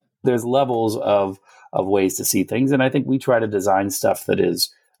There's levels of ways to see things. And I think we try to design stuff that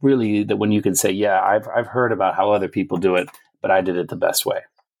is really that when you can say, yeah, I've heard about how other people do it, but I did it the best way.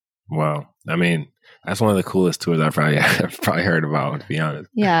 Wow. I mean, that's one of the coolest tours I've probably heard about, to be honest.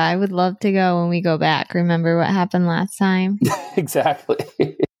 Yeah, I would love to go when we go back. Remember what happened last time? Exactly.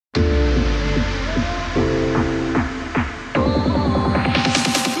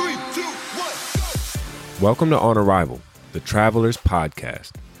 Welcome to On Arrival, the Travelers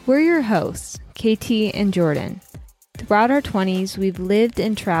Podcast. We're your hosts, KT and Jordan. Throughout our 20s, we've lived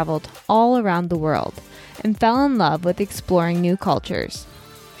and traveled all around the world and fell in love with exploring new cultures.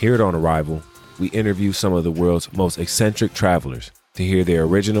 Here at On Arrival, we interview some of the world's most eccentric travelers to hear their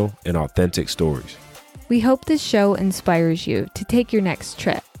original and authentic stories. We hope this show inspires you to take your next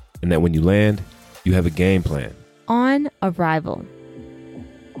trip. And that when you land, you have a game plan. On Arrival.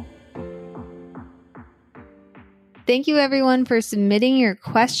 Thank you, everyone, for submitting your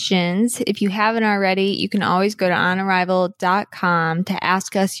questions. If you haven't already, you can always go to onarrival.com to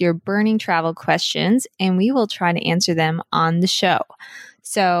ask us your burning travel questions, and we will try to answer them on the show.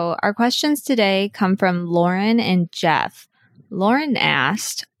 So our questions today come from Lauren and Jeff. Lauren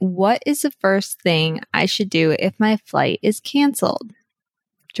asked, what is the first thing I should do if my flight is canceled?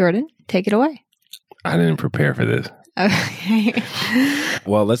 Jordan, take it away. I didn't prepare for this. Okay.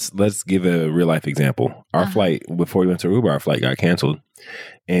 Well, let's give a real life example. Our flight, before we went to Aruba, our flight got canceled,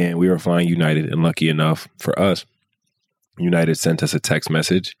 and we were flying United. And lucky enough for us, United sent us a text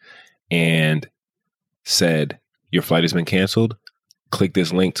message and said, your flight has been canceled. Click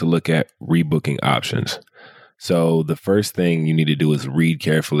this link to look at rebooking options. So the first thing you need to do is read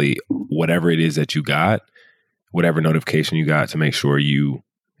carefully whatever it is that you got, whatever notification you got, to make sure you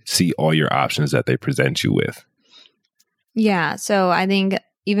see all your options that they present you with. Yeah. So I think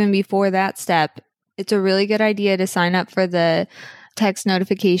even before that step, it's a really good idea to sign up for the text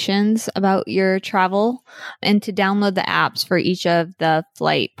notifications about your travel and to download the apps for each of the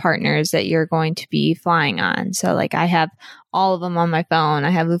flight partners that you're going to be flying on. So like I have all of them on my phone. I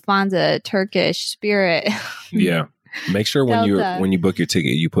have Lufthansa, Turkish, Spirit. Yeah. Make sure when you book your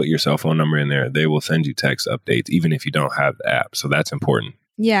ticket, you put your cell phone number in there. They will send you text updates, even if you don't have the app. So that's important.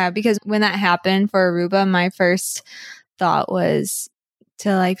 Yeah, because when that happened for Aruba, my first thought was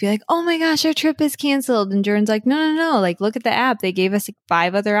to like be like, oh my gosh, our trip is canceled. And Jordan's like, no. Like, look at the app. They gave us like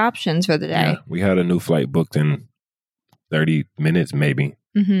 5 other options for the day. Yeah, we had a new flight booked in 30 minutes, maybe.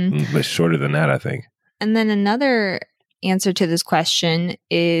 But shorter than that, I think. And then another answer to this question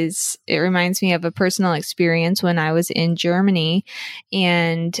is, it reminds me of a personal experience when I was in Germany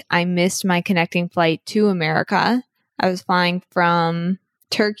and I missed my connecting flight to America. I was flying from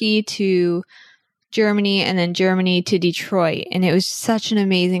Turkey to Germany and then Germany to Detroit. And it was such an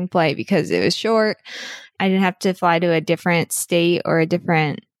amazing flight because it was short. I didn't have to fly to a different state or a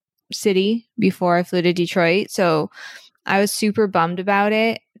different city before I flew to Detroit. So I was super bummed about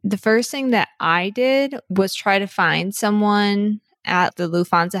it. The first thing that I did was try to find someone at the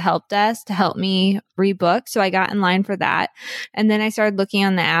Lufthansa help desk to help me rebook. So I got in line for that. And then I started looking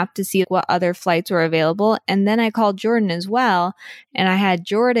on the app to see what other flights were available. And then I called Jordan as well. And I had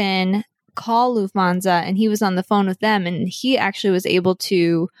Jordan call Lufthansa and he was on the phone with them. And he actually was able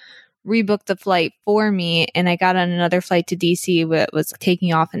to rebook the flight for me. And I got on another flight to DC that was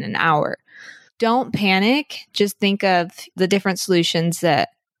taking off in an hour. Don't panic. Just think of the different solutions that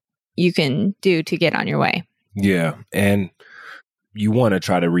you can do to get on your way. Yeah. And you want to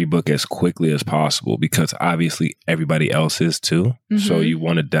try to rebook as quickly as possible because obviously everybody else is too. So you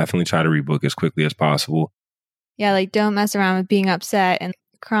want to definitely try to rebook as quickly as possible. Yeah, like don't mess around with being upset and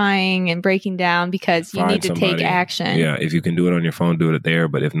crying and breaking down because you need to take action. Yeah, if you can do it on your phone, do it there.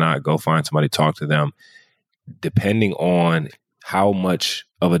 But if not, go find somebody, talk to them. Depending on how much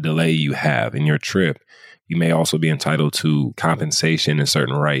of a delay you have in your trip, you may also be entitled to compensation and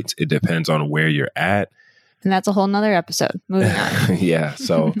certain rights. It depends on where you're at. And that's a whole nother episode. Moving on. Yeah,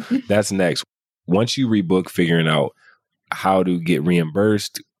 so that's next. Once you rebook, figuring out how to get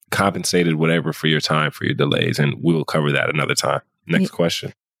reimbursed, compensated, whatever for your time, for your delays. And we'll cover that another time. Next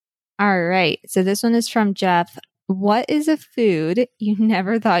question. All right. So this one is from Jeff. What is a food you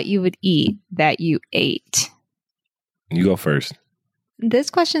never thought you would eat that you ate? You go first. This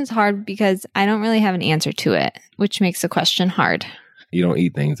question's hard because I don't really have an answer to it, which makes the question hard. You don't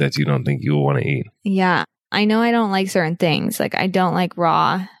eat things that you don't think you'll want to eat. Yeah. I know I don't like certain things. Like I don't like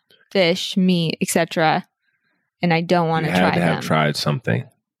raw fish, meat, etc. And I don't want to try them. You had to have tried something.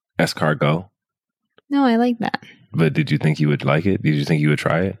 Escargot? No, I like that. But did you think you would like it? Did you think you would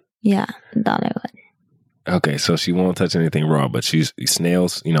try it? Yeah, I thought I would. Okay, so she won't touch anything raw, but she's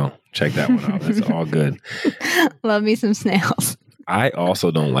snails, check that one out. That's all good. Love me some snails. I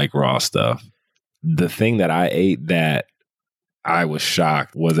also don't like raw stuff. The thing that I ate that I was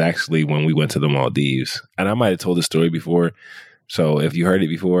shocked was actually when we went to the Maldives. And I might have told the story before. So if you heard it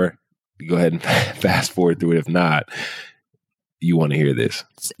before, go ahead and fast forward through it. If not, you want to hear this.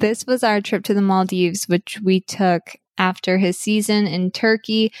 This was our trip to the Maldives, which we took after his season in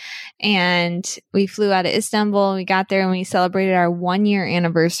Turkey. And we flew out of Istanbul. We got there and we celebrated our 1-year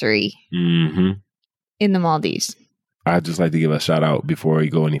anniversary in the Maldives. I'd just like to give a shout out before we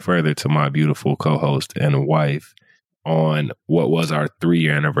go any further to my beautiful co-host and wife on what was our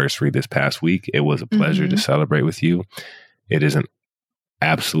 3-year anniversary this past week. It was a pleasure to celebrate with you. It is an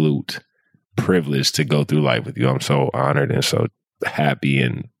absolute privilege to go through life with you. I'm so honored and so happy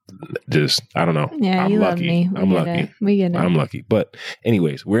and just, I don't know. Yeah, I'm you lucky. love me. I'm lucky. We get it. I'm lucky. But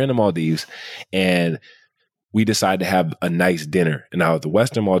anyways, we're in the Maldives and we decide to have a nice dinner. And now at the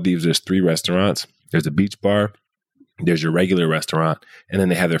Western Maldives, there's 3 restaurants. There's a beach bar, there's your regular restaurant, and then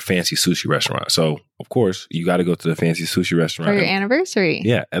they have their fancy sushi restaurant. So, of course, you got to go to the fancy sushi restaurant. For your anniversary.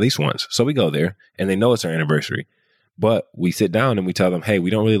 Yeah, at least once. So we go there, and they know it's our anniversary. But we sit down and we tell them, hey, we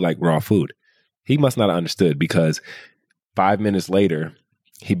don't really like raw food. He must not have understood because 5 minutes later,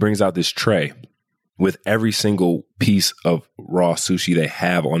 he brings out this tray with every single piece of raw sushi they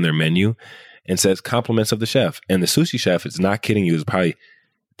have on their menu and says compliments of the chef. And the sushi chef, it's not kidding you, is probably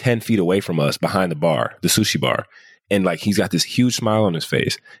 10 feet away from us behind the bar, the sushi bar. And like, he's got this huge smile on his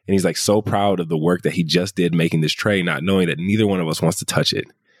face. And he's like so proud of the work that he just did making this tray, not knowing that neither one of us wants to touch it.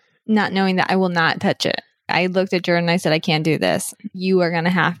 Not knowing that I will not touch it. I looked at Jordan and I said, I can't do this. You are going to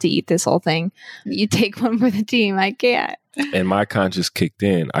have to eat this whole thing. You take one for the team. I can't. And my conscience kicked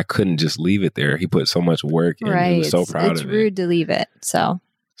in. I couldn't just leave it there. He put so much work in. Right. He was so proud of it. It's rude to leave it. So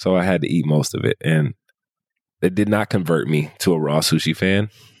I had to eat most of it. And it did not convert me to a raw sushi fan.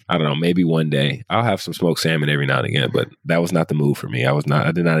 I don't know, maybe one day. I'll have some smoked salmon every now and again, but that was not the move for me.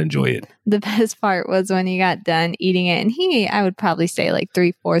 I did not enjoy it. The best part was when he got done eating it, and I would probably say like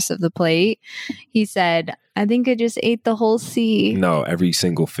 3/4 of the plate. He said, I think I just ate the whole sea. No, every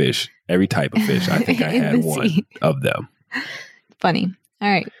single fish, every type of fish. I think I had one of them. Funny.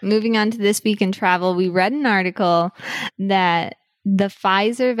 All right. Moving on to This Week in Travel. We read an article that the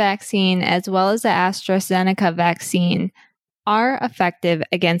Pfizer vaccine as well as the AstraZeneca vaccine are effective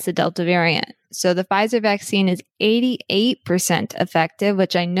against the Delta variant. So the Pfizer vaccine is 88% effective,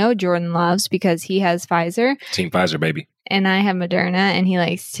 which I know Jordan loves because he has Pfizer. Team Pfizer, baby. And I have Moderna, and he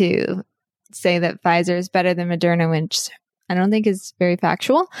likes to say that Pfizer is better than Moderna, which I don't think is very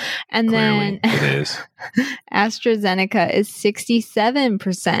factual. And Clearly, then it is. AstraZeneca is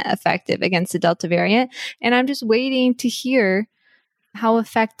 67% effective against the Delta variant. And I'm just waiting to hear how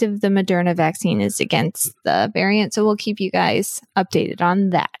effective the Moderna vaccine is against the variant. So we'll keep you guys updated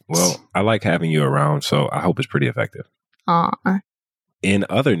on that. Well, I like having you around, so I hope it's pretty effective. In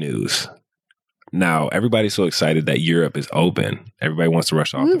other news, now everybody's so excited that Europe is open. Everybody wants to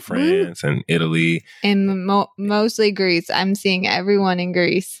rush off to France and Italy. And mostly Greece. I'm seeing everyone in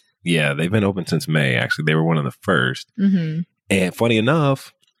Greece. Yeah, they've been open since May, actually. They were one of the first. Mm-hmm. And funny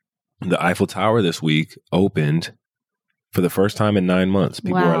enough, the Eiffel Tower this week opened for the first time in 9 months.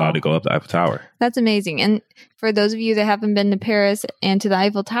 People are allowed to go up the Eiffel Tower. That's amazing. And for those of you that haven't been to Paris and to the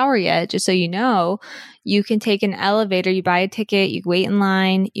Eiffel Tower yet, just so you know, you can take an elevator. You buy a ticket, you wait in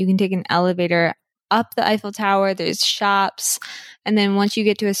line, you can take an elevator up the Eiffel Tower. There's shops. And then once you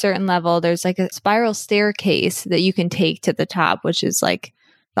get to a certain level, there's like a spiral staircase that you can take to the top, which is like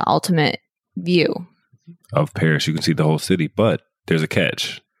the ultimate view of Paris. You can see the whole city, but there's a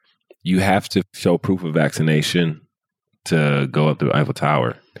catch. You have to show proof of vaccination to go up the Eiffel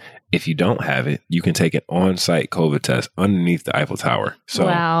Tower. If you don't have it, you can take an on-site COVID test underneath the Eiffel Tower. So,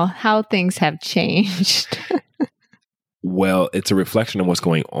 wow, how things have changed. Well, it's a reflection of what's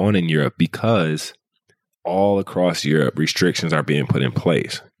going on in Europe because all across Europe, restrictions are being put in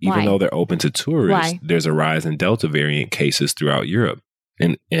place. Even though they're open to tourists, there's a rise in Delta variant cases throughout Europe.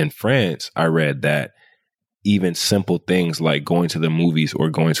 And in France, I read that even simple things like going to the movies or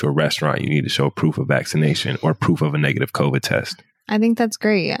going to a restaurant, you need to show proof of vaccination or proof of a negative COVID test. I think that's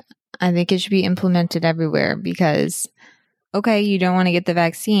great. I think it should be implemented everywhere because, okay, you don't want to get the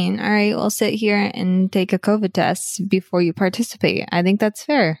vaccine. All right, we'll sit here and take a COVID test before you participate. I think that's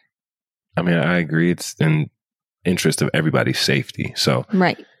fair. I mean, I agree. It's in interest of everybody's safety. So,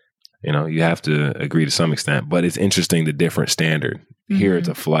 right. You know, you have to agree to some extent, but it's interesting the different standard. Here it's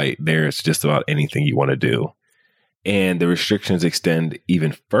a flight. There it's just about anything you want to do. And the restrictions extend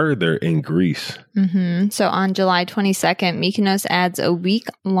even further in Greece. Mm-hmm. So on July 22nd, Mykonos adds a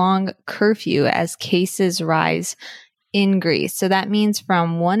week-long curfew as cases rise in Greece. So that means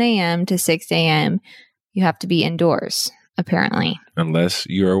from 1 a.m. to 6 a.m., you have to be indoors. apparently. Unless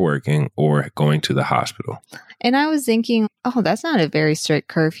you're working or going to the hospital. And I was thinking, oh, that's not a very strict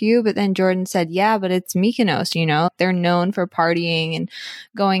curfew. But then Jordan said, yeah, but it's Mykonos, you know, they're known for partying and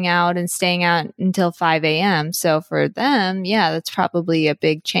going out and staying out until 5 a.m. So for them, yeah, that's probably a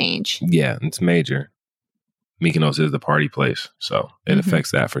big change. Yeah, it's major. Mykonos is the party place, so it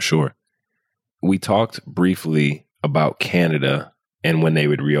affects that for sure. We talked briefly about Canada and when they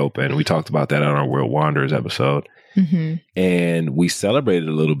would reopen. We talked about that on our World Wanderers episode. And we celebrated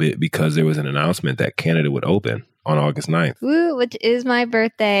a little bit because there was an announcement that Canada would open on August 9th. Woo, which is my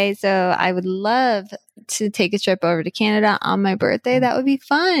birthday. So I would love to take a trip over to Canada on my birthday. That would be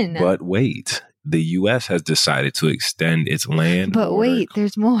fun. But wait, the U.S. has decided to extend its land But border. wait,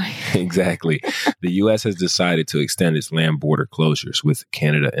 there's more. Exactly. The U.S. has decided to extend its land border closures with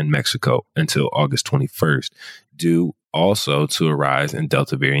Canada and Mexico until August 21st, due also to a rise in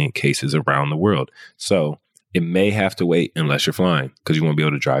Delta variant cases around the world. So it may have to wait unless you're flying because you won't be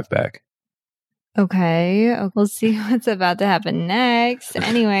able to drive back. Okay, we'll see what's about to happen next.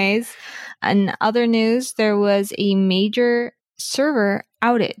 Anyways, in other news, there was a major server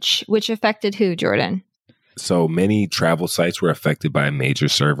outage, which affected who, Jordan? So many travel sites were affected by a major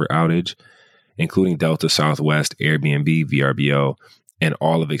server outage, including Delta, Southwest, Airbnb, VRBO, and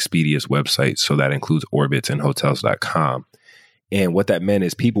all of Expedia's websites. So that includes Orbitz and Hotels.com. And what that meant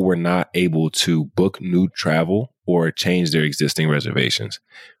is people were not able to book new travel or change their existing reservations.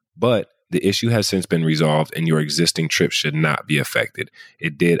 But the issue has since been resolved and your existing trip should not be affected.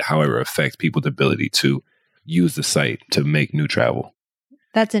 It did, however, affect people's ability to use the site to make new travel.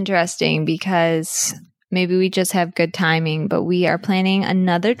 That's interesting because maybe we just have good timing, but we are planning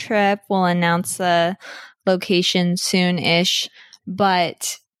another trip. We'll announce the location soon-ish,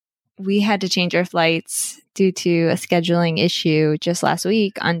 but we had to change our flights due to a scheduling issue just last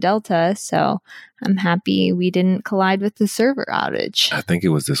week on Delta. So I'm happy we didn't collide with the server outage. I think it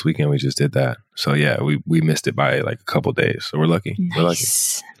was this weekend we just did that. So yeah, we missed it by like a couple days. So we're lucky. Nice. We're lucky.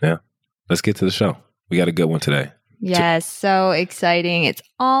 Yeah. Let's get to the show. We got a good one today. Yes, so exciting. It's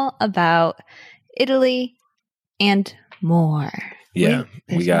all about Italy and more. Yeah,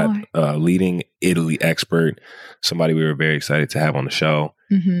 Wait, we got more. a leading Italy expert, somebody we were very excited to have on the show.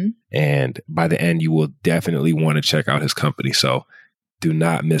 And by the end, you will definitely want to check out his company. So do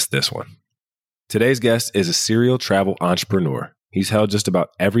not miss this one. Today's guest is a serial travel entrepreneur. He's held just about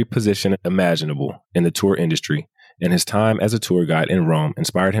every position imaginable in the tour industry, and his time as a tour guide in Rome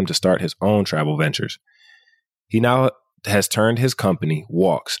inspired him to start his own travel ventures. He now has turned his company,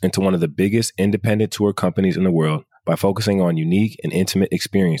 Walks, into one of the biggest independent tour companies in the world by focusing on unique and intimate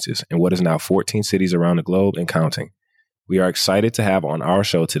experiences in what is now 14 cities around the globe and counting. We are excited to have on our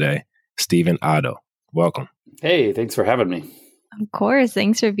show today, Stephen Otto. Welcome. Hey, thanks for having me. Of course.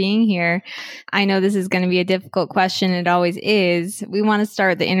 Thanks for being here. I know this is going to be a difficult question. It always is. We want to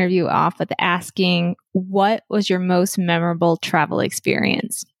start the interview off with asking, what was your most memorable travel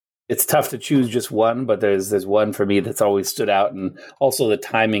experience? It's tough to choose just one, but there's one for me that's always stood out. And also the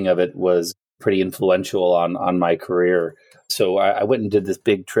timing of it was pretty influential on my career. So I went and did this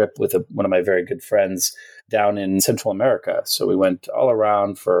big trip with one of my very good friends down in Central America. So we went all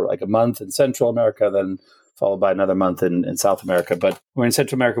around for like a month in Central America, then followed by another month in South America. But we're in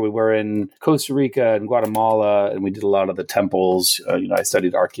Central America. We were in Costa Rica and Guatemala, and we did a lot of the temples. I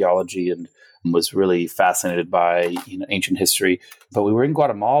studied archaeology and was really fascinated by ancient history. But we were in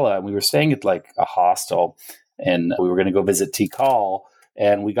Guatemala, and we were staying at like a hostel, and we were going to go visit Tikal.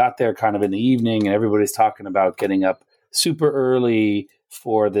 And we got there kind of in the evening, and everybody's talking about getting up super early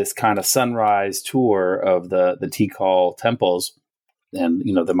for this kind of sunrise tour of the Tikal temples and,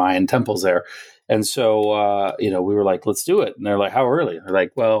 the Mayan temples there. And so, we were like, let's do it. And they're like, how early? And they're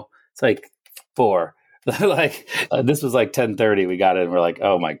like, well, it's like 4. This was like 10:30. We got it and we're like,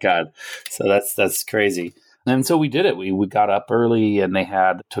 oh my God. So that's crazy. And so we did it. We got up early and they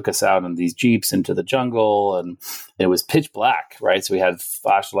took us out in these Jeeps into the jungle and it was pitch black, right? So we had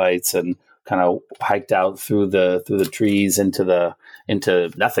flashlights and kind of hiked out through the trees into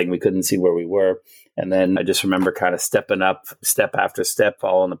nothing. We couldn't see where we were. And then I just remember kind of stepping up step after step,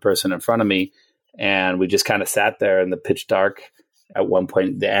 following the person in front of me. And we just kind of sat there in the pitch dark. At one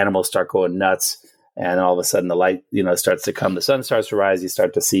point, the animals start going nuts. And all of a sudden the light, starts to come. The sun starts to rise. You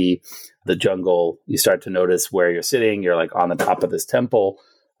start to see the jungle. You start to notice where you're sitting. You're like on the top of this temple.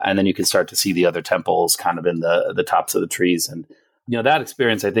 And then you can start to see the other temples kind of in the tops of the trees. And, that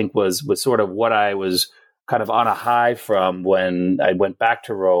experience, I think, was sort of what I was kind of on a high from when I went back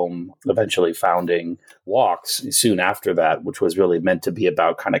to Rome, eventually founding Walks soon after that, which was really meant to be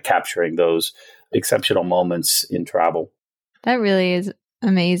about kind of capturing those exceptional moments in travel. That really is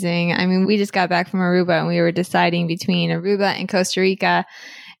amazing. I mean, we just got back from Aruba and we were deciding between Aruba and Costa Rica,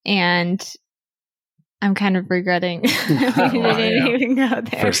 and I'm kind of regretting we didn't even go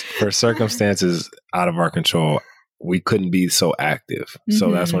there. For circumstances out of our control, we couldn't be so active.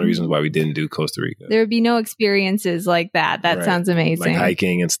 So that's one of the reasons why we didn't do Costa Rica. There would be no experiences like that. That sounds amazing. Like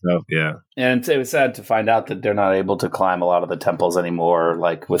hiking and stuff, yeah. And it was sad to find out that they're not able to climb a lot of the temples anymore,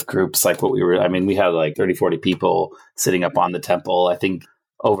 like with groups like what we were. I mean, we had like 30, 40 people sitting up on the temple. I think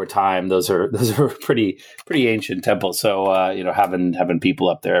over time, those are pretty ancient temples. So, having people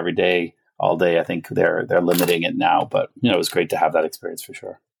up there every day, all day, I think they're limiting it now. But, it was great to have that experience for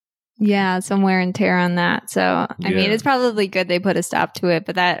sure. Yeah, some wear and tear on that. So, I mean, it's probably good they put a stop to it,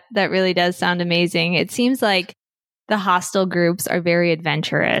 but that really does sound amazing. It seems like the hostel groups are very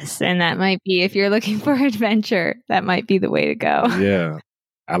adventurous, and that might be, if you're looking for adventure, that might be the way to go. Yeah.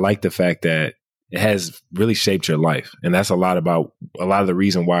 I like the fact that it has really shaped your life. And that's a lot of the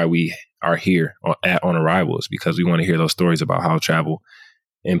reason why we are here on Arrival, is because we want to hear those stories about how travel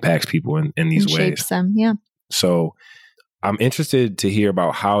impacts people in these ways. Shapes them, yeah. So I'm interested to hear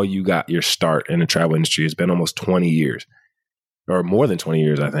about how you got your start in the travel industry. It's been almost 20 years, or more than 20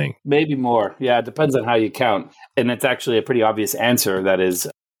 years, I think. Maybe more. Yeah, it depends on how you count. And it's actually a pretty obvious answer. That is,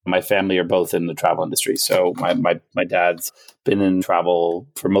 my family are both in the travel industry. So my dad's been in travel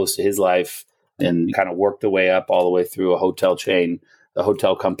for most of his life and kind of worked the way up all the way through a hotel chain, a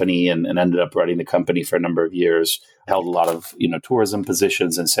hotel company, and ended up running the company for a number of years. Held a lot of tourism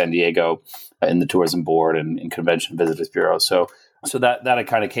positions in San Diego in the tourism board and convention visitors bureau. So that I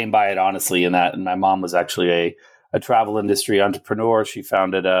kind of came by it honestly in that. And my mom was actually a travel industry entrepreneur. She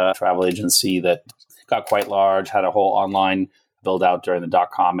founded a travel agency that got quite large, had a whole online build out during the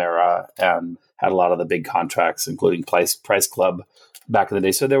 .com era, and had a lot of the big contracts, including Price Club back in the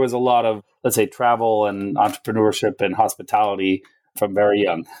day. So there was a lot of, let's say, travel and entrepreneurship and hospitality from very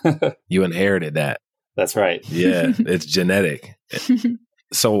young. You inherited that. That's right. Yeah, it's genetic.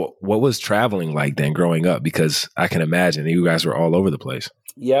 So what was traveling like then growing up? Because I can imagine you guys were all over the place.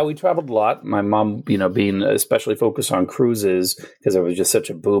 Yeah, we traveled a lot. My mom, being especially focused on cruises, because there was just such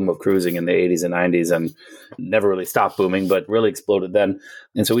a boom of cruising in the 80s and 90s, and never really stopped booming, but really exploded then.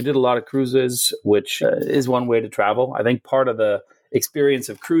 And so we did a lot of cruises, which is one way to travel. I think part of the experience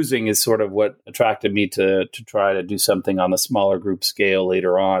of cruising is sort of what attracted me to try to do something on the smaller group scale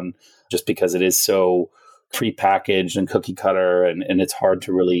later on, just because it is so prepackaged and cookie cutter, and it's hard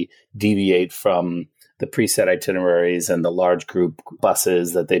to really deviate from the preset itineraries and the large group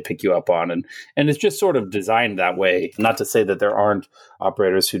buses that they pick you up on. And it's just sort of designed that way. Not to say that there aren't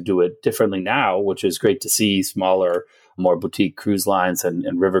operators who do it differently now, which is great to see, smaller, more boutique cruise lines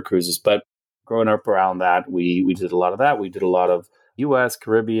and river cruises. But growing up around that, we did a lot of that. We did a lot of US,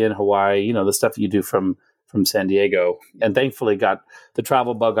 Caribbean, Hawaii, the stuff that you do from San Diego. And thankfully got the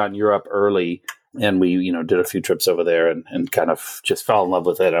travel bug on Europe early. And we, did a few trips over there and kind of just fell in love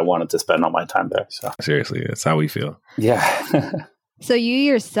with it. I wanted to spend all my time there. So seriously, that's how we feel. Yeah. So you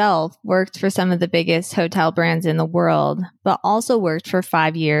yourself worked for some of the biggest hotel brands in the world, but also worked for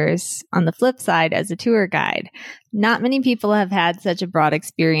 5 years on the flip side as a tour guide. Not many people have had such a broad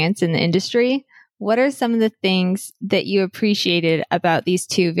experience in the industry. What are some of the things that you appreciated about these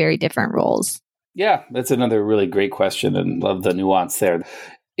two very different roles? Yeah, that's another really great question, and love the nuance there.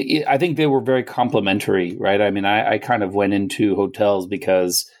 I think they were very complementary, right? I mean, I kind of went into hotels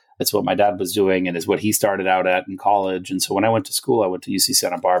because that's what my dad was doing and is what he started out at in college. And so when I went to school, I went to UC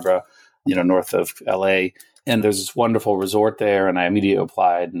Santa Barbara, north of LA. And there's this wonderful resort there. And I immediately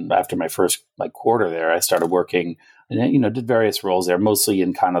applied. And after my first quarter there, I started working and, did various roles there, mostly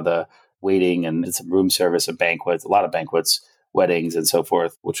in kind of the waiting and did some room service and banquets, a lot of banquets, weddings and so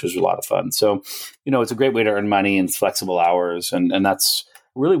forth, which was a lot of fun. So, it's a great way to earn money and flexible hours. And that's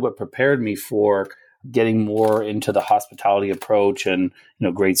really what prepared me for getting more into the hospitality approach and,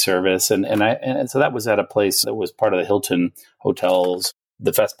 great service. And so that was at a place that was part of the Hilton Hotels,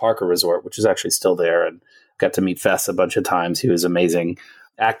 the Fess Parker Resort, which is actually still there, and got to meet Fess a bunch of times. He was amazing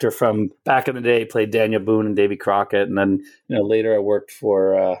actor from back in the day, played Daniel Boone and Davy Crockett. And then, later I worked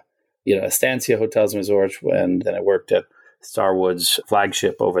for, Estancia Hotels and Resorts. And then I worked at Starwood's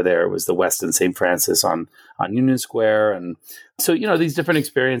flagship over there. It was the Westin St. Francis on Union Square. And so, these different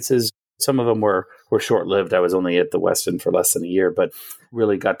experiences, some of them were short-lived. I was only at the Westin for less than a year, but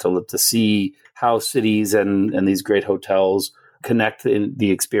really got to see how cities and these great hotels connect in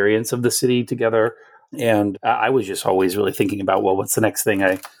the experience of the city together. And I was just always really thinking about, well, what's the next thing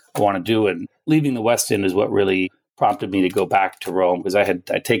I want to do? And leaving the Westin is what really prompted me to go back to Rome, because I'd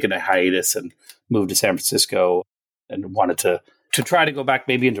taken a hiatus and moved to San Francisco and wanted to try to go back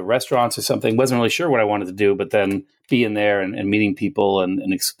maybe into restaurants or something. Wasn't really sure what I wanted to do, but then being there and meeting people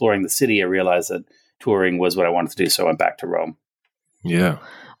and exploring the city, I realized that touring was what I wanted to do. So I went back to Rome. Yeah.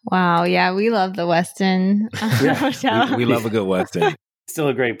 Wow. Yeah, we love the Westin Hotel. We love a good Westin. Still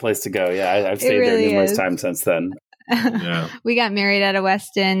a great place to go. Yeah, I've stayed really there numerous is. times since then. Yeah. We got married at a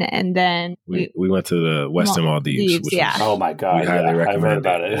Westin, and then We went to the Westin Maldives, which yeah. was Oh my God. We highly I've heard recommend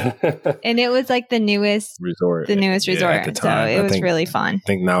about it. and it was like the newest resort. resort. at the time. So it I was think- really fun. I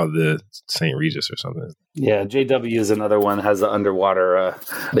think now the St. Regis or something. Yeah, JW is another one, has an underwater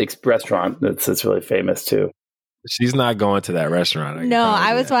restaurant that's really famous too. She's not going to that restaurant. can No, promise I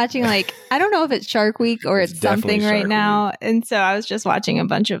you was that. watching I don't know if it's Shark Week or It's it's definitely something right Shark now. And so I was just watching a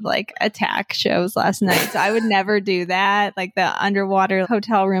bunch of attack shows last night. So I would never do that. Like the underwater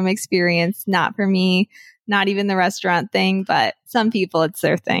hotel room experience, not for me, not even the restaurant thing, but some people it's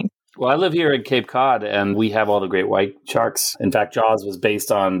their thing. Well, I live here in Cape Cod, and we have all the great white sharks. In fact, Jaws was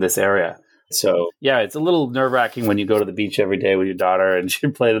based on this area. So, yeah, it's a little nerve-wracking when you go to the beach every day with your daughter and she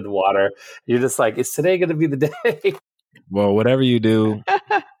plays in the water. You're just like, is today going to be the day? Well, whatever you do,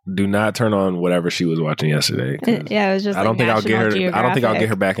 do not turn on whatever she was watching yesterday. 'cause Yeah, it was just I don't think I'll get her. National I don't think I'll get Geographic.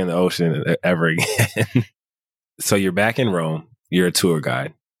 her back in the ocean ever again. So you're back in Rome. You're a tour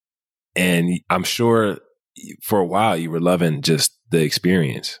guide, and I'm sure for a while you were loving just the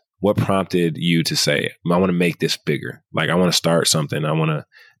experience. What prompted you to say, "I want to make this bigger"? Like, I want to start something. I want to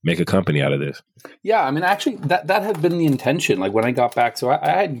make a company out of this. Yeah, I mean, actually, that had been the intention. Like when I got back, so I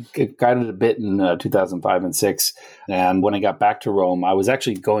had guided a bit in 2005 and 6. And when I got back to Rome, I was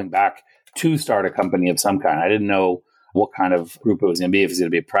actually going back to start a company of some kind. I didn't know what kind of group it was going to be. If it was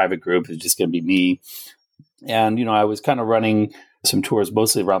going to be a private group, it was just going to be me. And, I was kind of running some tours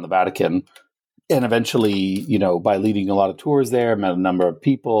mostly around the Vatican. And eventually, by leading a lot of tours there, met a number of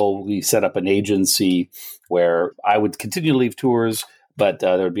people. We set up an agency where I would continue to leave tours, but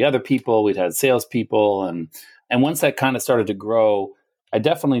there would be other people. We'd had salespeople, and once that kind of started to grow, I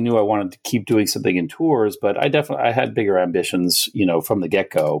definitely knew I wanted to keep doing something in tours. But I had bigger ambitions, from the get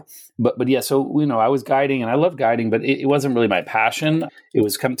go. But yeah, so I was guiding, and I love guiding, but it wasn't really my passion. It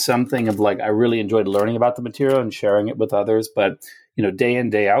was something of I really enjoyed learning about the material and sharing it with others. But day in,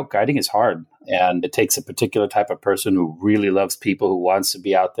 day out, guiding is hard, and it takes a particular type of person who really loves people, who wants to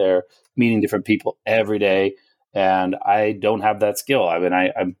be out there meeting different people every day. And I don't have that skill. I mean,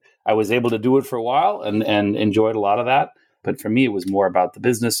 I was able to do it for a while and enjoyed a lot of that. But for me, it was more about the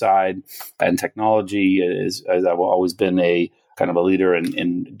business side and technology. As I've always been a kind of a leader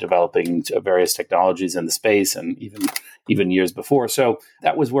in developing various technologies in the space, and even years before. So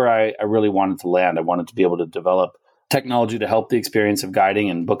that was where I really wanted to land. I wanted to be able to develop technology to help the experience of guiding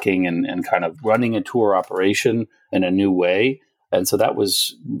and booking and kind of running a tour operation in a new way. And so that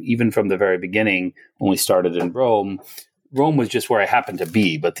was, even from the very beginning, when we started in Rome was just where I happened to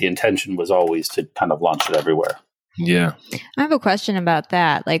be, but the intention was always to kind of launch it everywhere. Yeah. I have a question about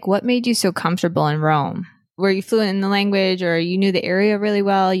that. What made you so comfortable in Rome? Were you fluent in the language, or you knew the area really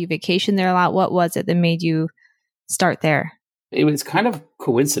well? You vacationed there a lot. What was it that made you start there? It was kind of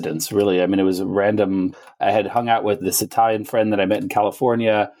coincidence, really. I mean, it was random. I had hung out with this Italian friend that I met in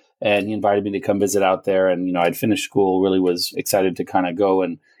California, and he invited me to come visit out there. And, I'd finished school, really was excited to kind of go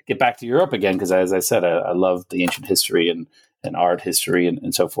and get back to Europe again, because as I said, I love the ancient history and art history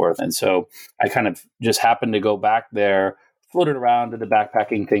and so forth. And so I kind of just happened to go back there, floated around, did the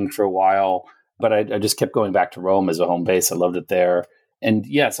backpacking thing for a while, but I just kept going back to Rome as a home base. I loved it there. And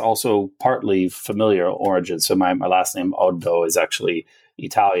yes, also partly familiar origin. So my last name, Oddo, is actually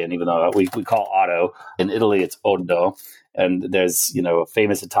Italian, even though we call Otto. In Italy, it's Oddo. And there's, a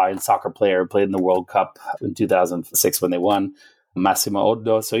famous Italian soccer player who played in the World Cup in 2006 when they won, Massimo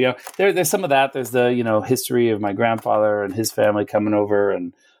Oddo. So, there's some of that. There's the, history of my grandfather and his family coming over,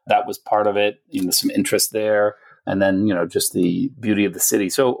 and that was part of it, some interest there. And then, just the beauty of the city.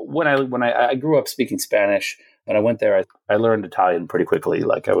 So when I grew up speaking Spanish, when I went there, I learned Italian pretty quickly.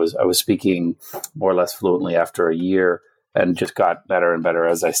 I was speaking more or less fluently after a year, and just got better and better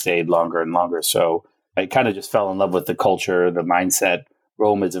as I stayed longer and longer. So I kind of just fell in love with the culture, the mindset.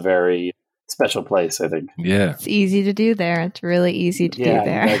 Rome is a very special place, I think. Yeah. It's easy to do there. It's really easy to do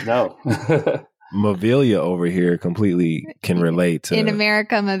there. You guys know. Maviglia over here completely can relate to In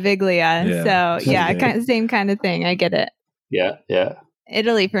America, Maviglia. Yeah. So yeah, same kind of thing. I get it. Yeah.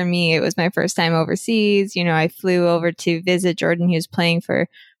 Italy, for me, it was my first time overseas. I flew over to visit Jordan. He was playing for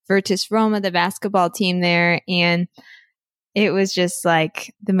Virtus Roma, the basketball team there. And it was just the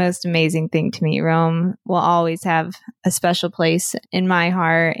most amazing thing to me. Rome will always have a special place in my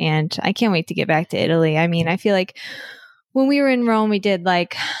heart. And I can't wait to get back to Italy. I mean, I feel like when we were in Rome, we did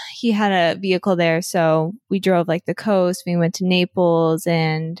he had a vehicle there. So we drove the coast. We went to Naples,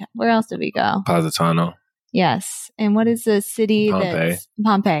 and where else did we go? Positano. Yes. And what is the city that's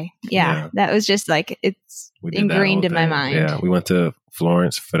Pompeii? Yeah. That was just like, it's ingrained in my mind. Yeah. We went to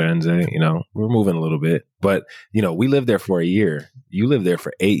Florence, Firenze, we're moving a little bit, but we lived there for a year. You lived there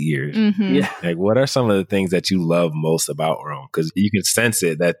for 8 years. Mm-hmm. Yeah. Like, what are some of the things that you love most about Rome? Because you can sense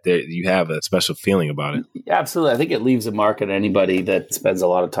it that you have a special feeling about it. Yeah, absolutely. I think it leaves a mark on anybody that spends a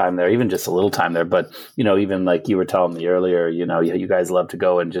lot of time there, even just a little time there. But, even like you were telling me earlier, you guys love to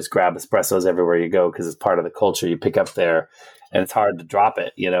go and just grab espressos everywhere you go because it's part of the culture you pick up there, and it's hard to drop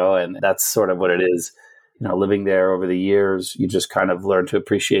it, and that's sort of what it is. Living there over the years, you just kind of learn to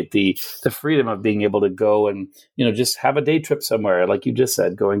appreciate the freedom of being able to go and, just have a day trip somewhere. Like you just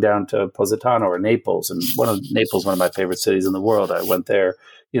said, going down to Positano or Naples. And Naples, one of my favorite cities in the world. I went there,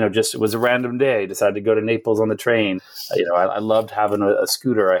 it was a random day. Decided to go to Naples on the train. I loved having a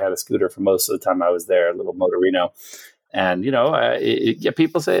scooter. I had a scooter for most of the time I was there, a little Motorino. And,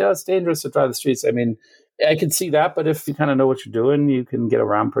 people say, oh, it's dangerous to drive the streets. I mean, I can see that, but if you kind of know what you're doing, you can get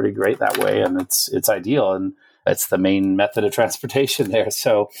around pretty great that way, and it's ideal, and it's the main method of transportation there.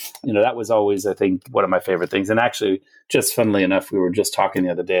 So, that was always, I think, one of my favorite things. And actually, just funnily enough, we were just talking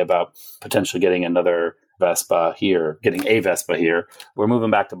the other day about potentially getting a Vespa here. We're moving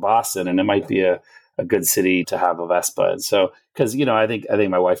back to Boston, and it might be a good city to have a Vespa. And so, because, I think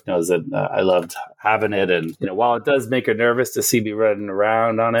my wife knows that I loved having it. And, while it does make her nervous to see me running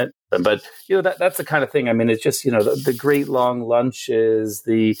around on it, but, that's the kind of thing. I mean, it's just, the great long lunches,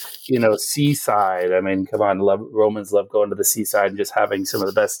 the, seaside. I mean, come on, Romans love going to the seaside and just having some of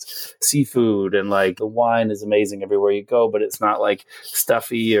the best seafood. And like the wine is amazing everywhere you go, but it's not like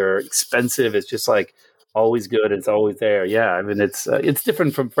stuffy or expensive. It's just like always good. It's always there. Yeah. I mean, it's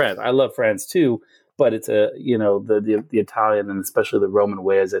different from France. I love France too. But it's the Italian and especially the Roman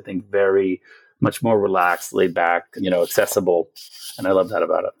way is, I think, very much more relaxed, laid back, accessible. And I love that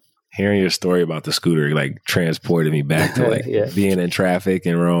about it. Hearing your story about the scooter, like, transported me back to being in traffic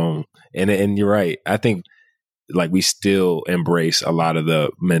in Rome. And you're right. I think like we still embrace a lot of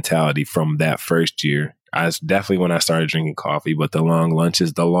the mentality from that first year. Definitely when I started drinking coffee, but the long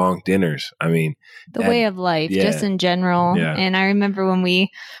lunches, the long dinners. I mean, the way of life, just in general. Yeah. And I remember when we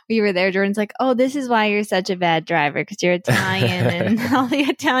were there, Jordan's like, "Oh, this is why you're such a bad driver, because you're Italian, and all the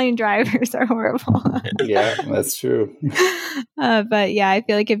Italian drivers are horrible." Yeah, that's true. But yeah, I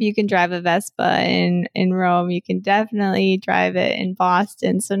feel like if you can drive a Vespa in Rome, you can definitely drive it in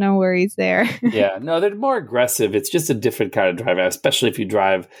Boston. So no worries there. Yeah, no, they're more aggressive. It's just a different kind of driving, especially if you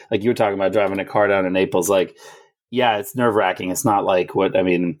drive, like you were talking about, driving a car down to Naples. Like, yeah, it's nerve wracking. It's not like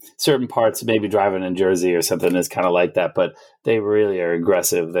certain parts, maybe driving in Jersey or something is kind of like that, but they really are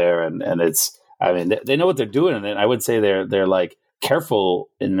aggressive there. And it's, I mean, they know what they're doing. And I would say they're like careful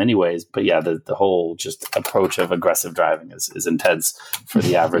in many ways, but yeah, the whole just approach of aggressive driving is intense for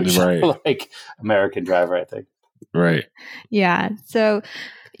the average, like American driver, I think. Right. Yeah. So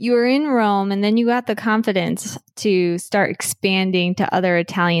you were in Rome, and then you got the confidence to start expanding to other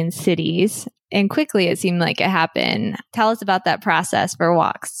Italian cities. And quickly, it seemed like it happened. Tell us about that process for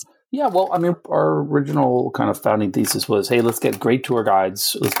Walks. Yeah, well, I mean, our original kind of founding thesis was, hey, let's get great tour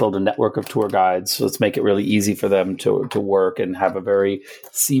guides. Let's build a network of tour guides. Let's make it really easy for them to work and have a very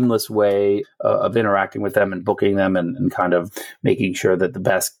seamless way of interacting with them and booking them and kind of making sure that the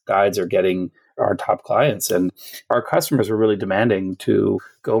best guides are getting our top clients. And our customers were really demanding to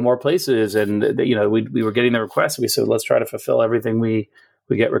go more places. And, we were getting the requests. We said, let's try to fulfill everything we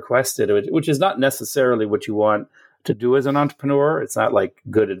get requested, which is not necessarily what you want to do as an entrepreneur. It's not like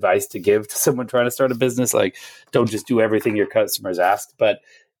good advice to give to someone trying to start a business. Like, don't just do everything your customers ask. But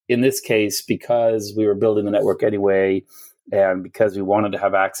in this case, because we were building the network anyway, and because we wanted to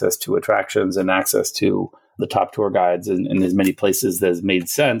have access to attractions and access to the top tour guides in as many places as made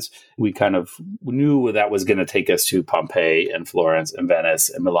sense, we kind of knew that was going to take us to Pompeii and Florence and Venice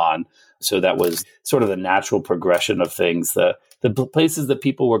and Milan. So that was sort of the natural progression of things, the places that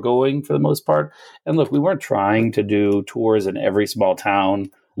people were going for the most part. And look, we weren't trying to do tours in every small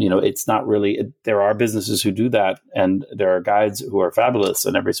town. It's not really, there are businesses who do that, and there are guides who are fabulous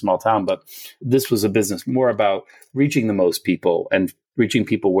in every small town. But this was a business more about reaching the most people and reaching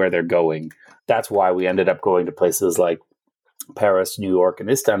people where they're going. That's why we ended up going to places like Paris, New York, and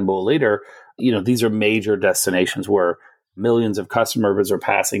Istanbul later. These are major destinations where millions of customers are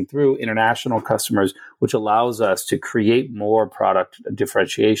passing through, international customers, which allows us to create more product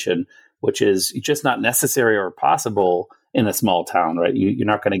differentiation, which is just not necessary or possible in a small town, right? You're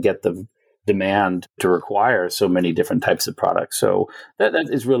not going to get the demand to require so many different types of products. So that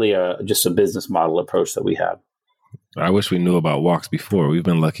is really just a business model approach that we have. I wish we knew about walks before. We've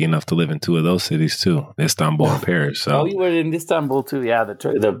been lucky enough to live in two of those cities too, Istanbul and Paris. So. Oh, you were in Istanbul too. Yeah,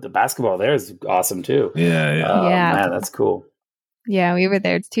 the basketball there is awesome too. Yeah. Yeah. Man, that's cool. Yeah, we were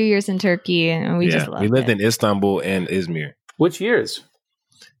there 2 years in Turkey, and we just loved it. We lived in Istanbul and Izmir. Which years?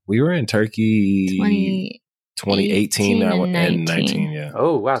 We were in Turkey 2018 and and 19. Yeah.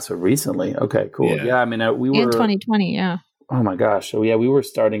 Oh, wow. So recently. Okay, cool. Yeah, I mean, we were... In 2020, yeah. Oh my gosh. So yeah, we were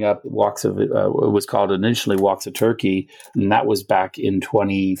starting up Walks of, it was called initially Walks of Turkey. And that was back in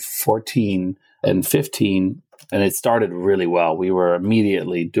 2014 and 15. And it started really well. We were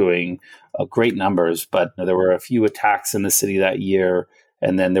immediately doing great numbers, but there were a few attacks in the city that year.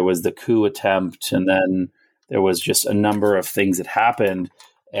 And then there was the coup attempt. And then there was just a number of things that happened.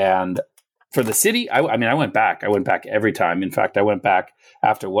 And for the city, I went back. I went back every time. In fact, I went back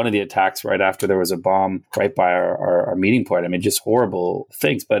after one of the attacks, right after there was a bomb right by our meeting point. I mean, just horrible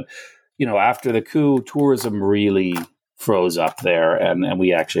things. But, after the coup, tourism really froze up there. And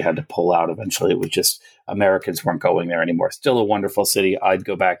we actually had to pull out eventually. It was just Americans weren't going there anymore. Still a wonderful city. I'd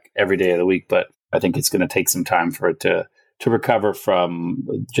go back every day of the week, but I think it's going to take some time for it to recover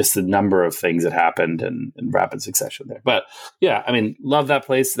from just the number of things that happened in rapid succession there. But yeah, I mean, love that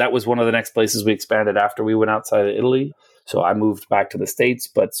place. That was one of the next places we expanded after we went outside of Italy. So I moved back to the States,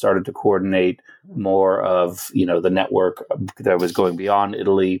 but started to coordinate more of, the network that was going beyond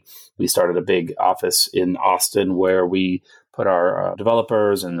Italy. We started a big office in Austin where we put our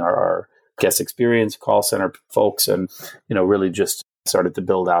developers and our guest experience call center folks and, really just started to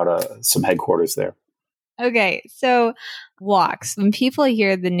build out some headquarters there. Okay, so Walks. When people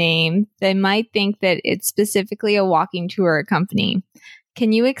hear the name, they might think that it's specifically a walking tour company.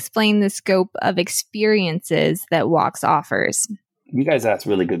 Can you explain the scope of experiences that Walks offers? You guys ask a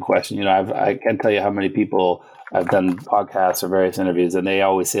really good question. I can't tell you how many people I've done podcasts or various interviews, and they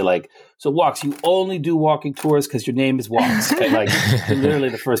always say so Walks, you only do walking tours because your name is Walks. Okay? They're literally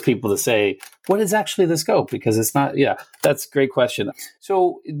the first people to say, what is actually the scope? Because it's not, that's a great question.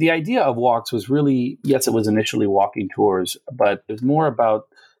 So the idea of Walks was really, yes, it was initially walking tours, but it was more about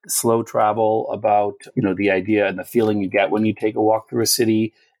slow travel, about, the idea and the feeling you get when you take a walk through a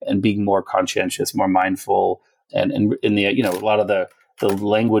city and being more conscientious, more mindful. And in the, a lot of the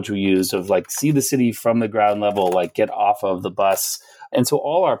language we used of see the city from the ground level, get off of the bus. And so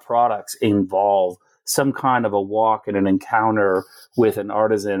all our products involve some kind of a walk and an encounter with an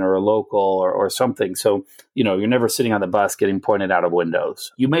artisan or a local or something. So, you're never sitting on the bus getting pointed out of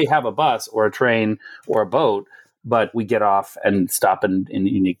windows. You may have a bus or a train or a boat, but we get off and stop in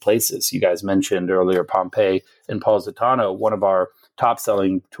unique places. You guys mentioned earlier Pompeii and Positano. One of our top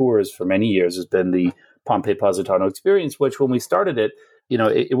selling tours for many years has been the Pompeii Positano experience, which when we started it,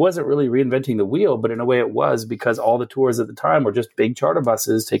 it wasn't really reinventing the wheel, but in a way it was, because all the tours at the time were just big charter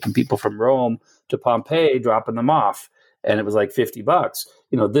buses taking people from Rome to Pompeii, dropping them off. And it was like $50.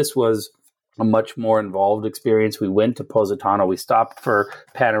 This was a much more involved experience. We went to Positano. We stopped for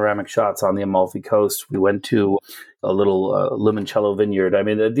panoramic shots on the Amalfi Coast. We went to a little limoncello vineyard. I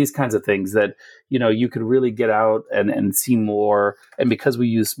mean, these kinds of things that, you could really get out and see more. And because we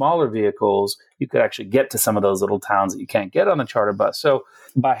use smaller vehicles, you could actually get to some of those little towns that you can't get on a charter bus. So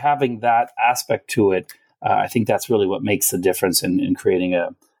by having that aspect to it, I think that's really what makes the difference in creating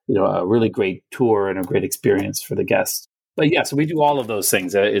a really great tour and a great experience for the guests. But yeah, so we do all of those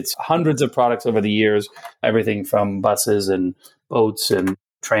things. It's hundreds of products over the years, everything from buses and boats and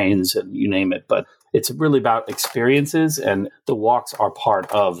trains and you name it. But it's really about experiences, and the walks are part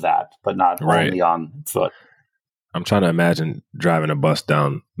of that, but not only on foot. I'm trying to imagine driving a bus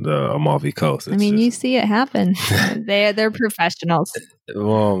down the Amalfi Coast. You see it happen. They're professionals.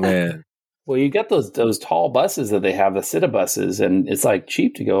 Oh, man. Well, you get those tall buses that they have, the Cita buses, and it's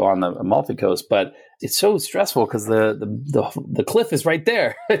cheap to go on the Amalfi Coast, but it's so stressful because the cliff is right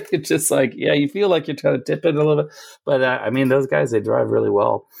there. It's just you feel like you're trying to tip it a little bit, but those guys, they drive really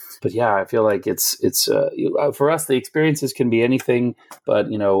well. But yeah, I feel like it's for us, the experiences can be anything, but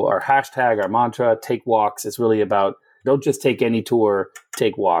our hashtag, our mantra, take walks. It's really about, don't just take any tour,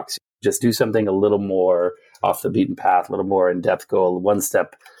 take walks. Just do something a little more off the beaten path, a little more in depth, go one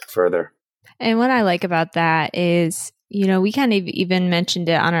step further. And what I like about that is, we kind of even mentioned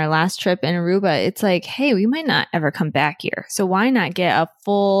it on our last trip in Aruba. It's hey, we might not ever come back here. So why not get a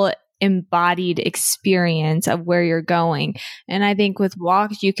full embodied experience of where you're going? And I think with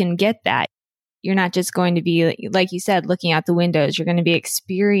walks, you can get that. You're not just going to be, like you said, looking out the windows. You're going to be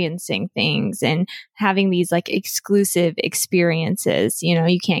experiencing things and having these exclusive experiences,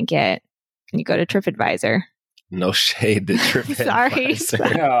 you can't get when you go to TripAdvisor. No shade to Sorry.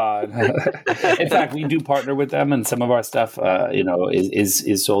 In fact, we do partner with them, and some of our stuff,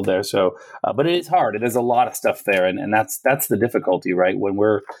 is sold there. So, but it is hard. There's a lot of stuff there, and that's the difficulty, right? When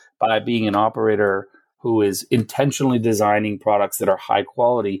we're by being an operator who is intentionally designing products that are high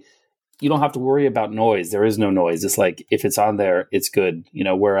quality, you don't have to worry about noise. There is no noise. It's like if it's on there, it's good.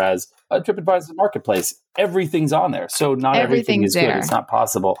 Whereas a TripAdvisor marketplace, everything's on there, so not everything is good. It's not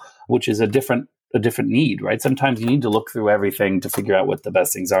possible, which is a different need, right? Sometimes you need to look through everything to figure out what the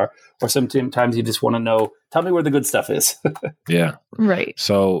best things are, or sometimes you just want to know, tell me where the good stuff is. Yeah. Right.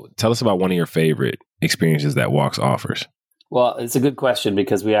 So tell us about one of your favorite experiences that Walks offers. Well, it's a good question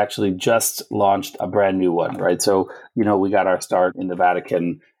because we actually just launched a brand new one, right? So, we got our start in the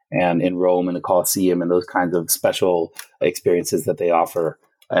Vatican and in Rome and the Colosseum and those kinds of special experiences that they offer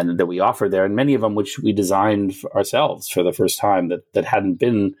and that we offer there. And many of them, which we designed ourselves for the first time that hadn't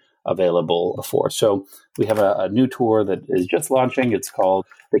been available before. So we have a new tour that is just launching. It's called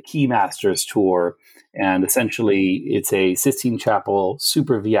the Keymasters Tour. And essentially it's a Sistine Chapel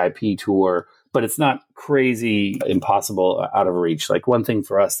super VIP tour, but it's not crazy impossible out of reach. Like one thing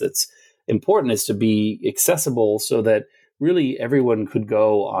for us that's important is to be accessible so that really everyone could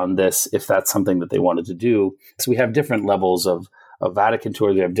go on this if that's something that they wanted to do. So we have different levels of Vatican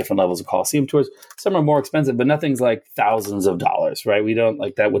tours. We have different levels of Colosseum tours. Some are more expensive, but nothing's like thousands of dollars, right? We don't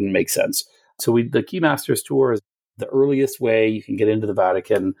that wouldn't make sense. So the Keymasters Tour is the earliest way you can get into the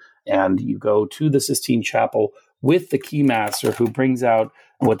Vatican, and you go to the Sistine Chapel with the Keymaster who brings out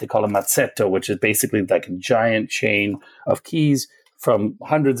what they call a mazzetto, which is basically like a giant chain of keys from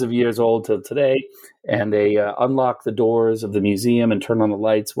hundreds of years old till today. And they unlock the doors of the museum and turn on the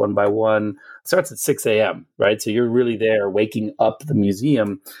lights one by one. It starts at 6 a.m., right? So you're really there waking up the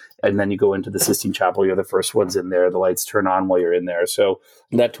museum. And then you go into the Sistine Chapel. You're the first ones in there. The lights turn on while you're in there. So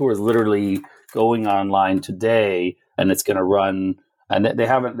that tour is literally going online today, and it's going to run. And they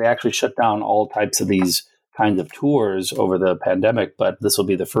actually shut down all types of these kinds of tours over the pandemic, but this will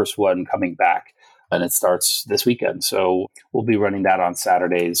be the first one coming back. And it starts this weekend. So we'll be running that on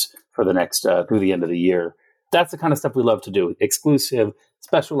Saturdays for the next, through the end of the year. That's the kind of stuff we love to do. Exclusive,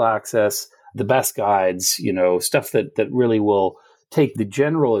 special access, the best guides, stuff that really will take the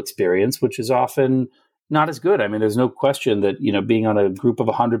general experience, which is often not as good. I mean, there's no question that, being on a group of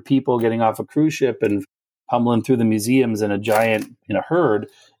 100 people getting off a cruise ship and humbling through the museums in a giant, herd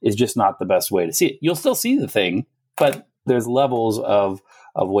is just not the best way to see it. You'll still see the thing, but there's levels of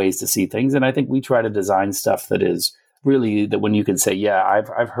ways to see things. And I think we try to design stuff that is really that when you can say, yeah,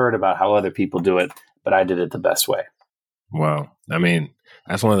 I've heard about how other people do it, but I did it the best way. Wow. I mean,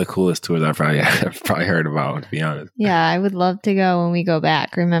 that's one of the coolest tours I've probably heard about, to be honest. Yeah, I would love to go when we go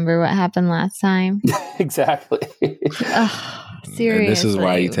back. Remember what happened last time? Exactly. Seriously. And this is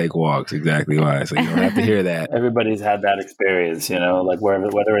why you take walks. Exactly why. So you don't have to hear that. Everybody's had that experience, like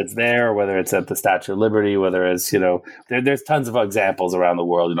whether it's there or whether it's at the Statue of Liberty, whether it's, there's tons of examples around the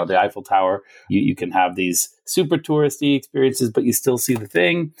world. The Eiffel Tower, you can have these super touristy experiences, but you still see the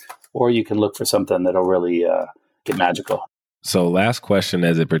thing, or you can look for something that'll really get magical. So last question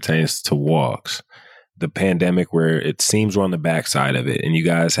as it pertains to walks, the pandemic where it seems we're on the backside of it and you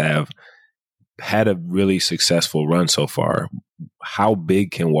guys have had a really successful run so far. How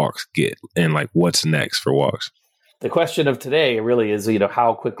big can walks get and what's next for walks? The question of today really is,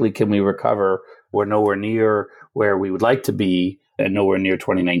 how quickly can we recover? We're nowhere near where we would like to be and nowhere near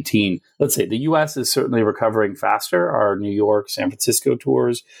 2019. Let's say the US is certainly recovering faster. Our New York, San Francisco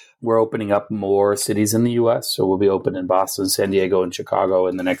tours, we're opening up more cities in the US. So we'll be open in Boston, San Diego, and Chicago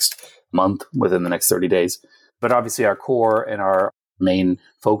in the next month, within the next 30 days. But obviously our core and our main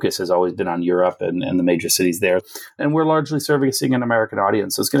focus has always been on Europe and the major cities there. And we're largely servicing an American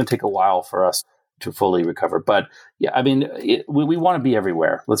audience. So it's going to take a while for us to fully recover. But yeah, I mean, we want to be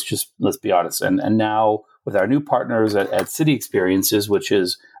everywhere. Let's be honest. And now with our new partners at City Experiences, which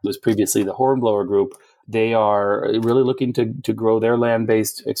was previously the Hornblower Group, they are really looking to grow their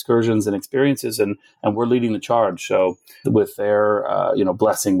land-based excursions and experiences. And we're leading the charge. So with their,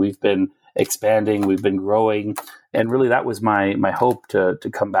 blessing, we've been expanding, we've been growing. And really that was my hope to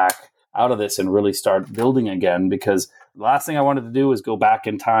come back out of this and really start building again, because the last thing I wanted to do was go back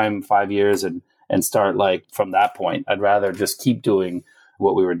in time 5 years and start from that point. I'd rather just keep doing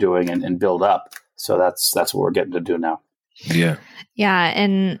what we were doing and build up. So that's what we're getting to do now. Yeah. Yeah.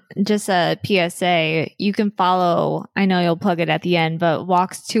 And just a PSA, you can follow, I know you'll plug it at the end, but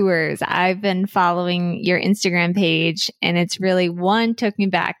Walks Tours. I've been following your Instagram page, and it's really, one, took me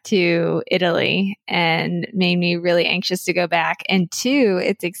back to Italy and made me really anxious to go back. And two,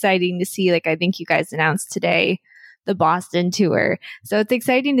 it's exciting to see, I think you guys announced today, the Boston tour. So it's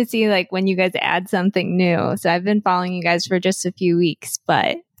exciting to see like when you guys add something new. So I've been following you guys for just a few weeks,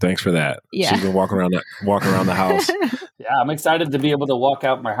 but thanks for that. Yeah. She's been walking around the house. Yeah, I'm excited to be able to walk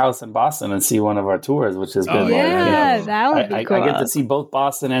out my house in Boston and see one of our tours, which has been that would be cool. I get to see both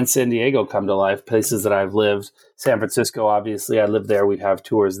Boston and San Diego come to life, places that I've lived. San Francisco, obviously, I live there. We have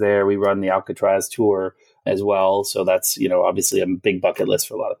tours there. We run the Alcatraz tour as well. So that's, obviously a big bucket list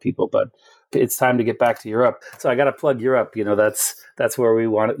for a lot of people, but it's time to get back to Europe. So I got to plug Europe. That's where we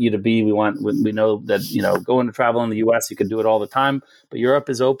want you to be. We know that, going to travel in the US, you can do it all the time, but Europe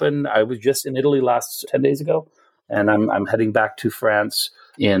is open. I was just in Italy last 10 days ago, and I'm heading back to France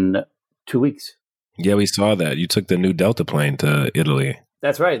in 2 weeks. Yeah, we saw that. You took the new Delta plane to Italy.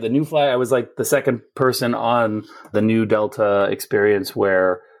 That's right. The new flight, I was like the second person on the new Delta experience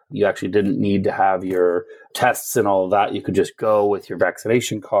where you actually didn't need to have your tests and all of that. You could just go with your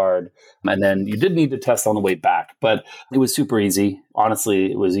vaccination card. And then you did need to test on the way back, but it was super easy.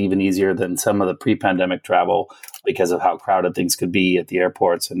 Honestly, it was even easier than some of the pre-pandemic travel because of how crowded things could be at the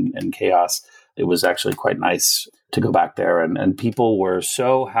airports and chaos. It was actually quite nice to go back there. And people were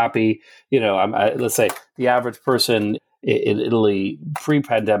so happy. Let's say the average person in Italy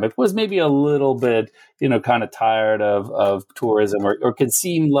pre-pandemic was maybe a little bit, kind of tired of tourism, or could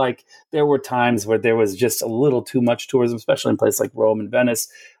seem like there were times where there was just a little too much tourism, especially in places like Rome and Venice.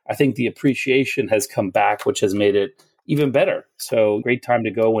 I think the appreciation has come back, which has made it even better. So great time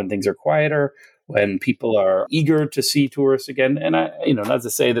to go when things are quieter, when people are eager to see tourists again. And not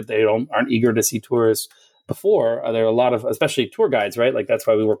to say that they aren't eager to see tourists before. There are a lot of, especially tour guides, right? Like that's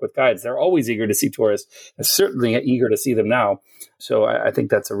why we work with guides. They're always eager to see tourists. They're certainly eager to see them now. So I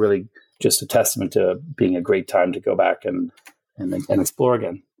think that's just a testament to being a great time to go back and explore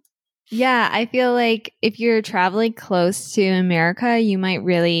again. Yeah, I feel like if you're traveling close to America, you might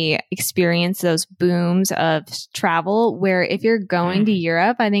really experience those booms of travel, where if you're going to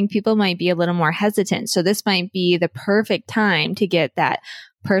Europe, I think people might be a little more hesitant. So this might be the perfect time to get that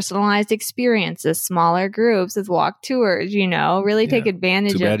personalized experiences, smaller groups with walk tours, really take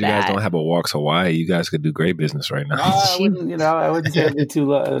advantage of that. Too bad you guys don't have a Walks Hawaii. You guys could do great business right now. I wouldn't say it'd be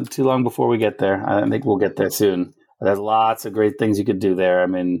too long before we get there. I think we'll get there soon. There's lots of great things you could do there. I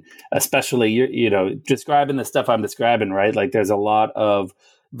mean, especially, describing the stuff I'm describing, right? Like there's a lot of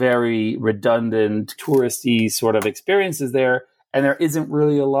very redundant touristy sort of experiences there. And there isn't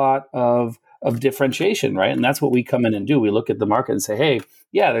really a lot of differentiation, right? And that's what we come in and do. We look at the market and say, hey,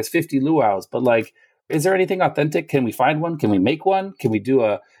 yeah, there's 50 luau's, but like, is there anything authentic? Can we find one? Can we make one? Can we do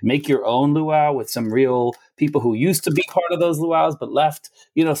a make your own luau with some real people who used to be part of those luau's but left?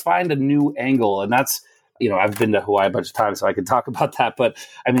 Find a new angle. And that's, I've been to Hawaii a bunch of times, so I can talk about that. But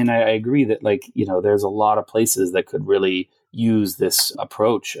I mean, I agree that there's a lot of places that could really use this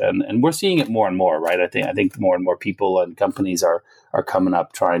approach, and we're seeing it more and more, right? I think more and more people and companies are coming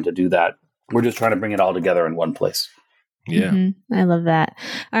up trying to do that. We're just trying to bring it all together in one place. Yeah. Mm-hmm. I love that.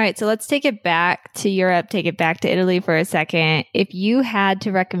 All right. So let's take it back to Europe, take it back to Italy for a second. If you had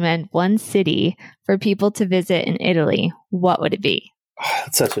to recommend one city for people to visit in Italy, what would it be?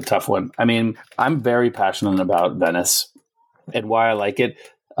 It's such a tough one. I mean, I'm very passionate about Venice and why I like it.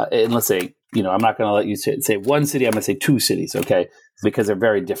 And let's say, I'm not going to let you say one city. I'm going to say two cities, okay? Because they're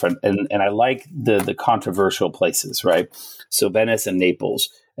very different. And I like the controversial places, right? So Venice and Naples.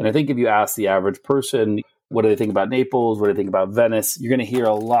 And I think if you ask the average person, what do they think about Naples? What do they think about Venice? You're going to hear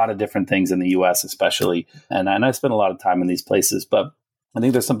a lot of different things in the US, especially. And I spent a lot of time in these places, but I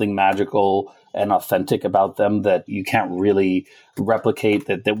think there's something magical and authentic about them that you can't really replicate,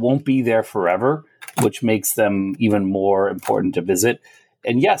 that won't be there forever, which makes them even more important to visit.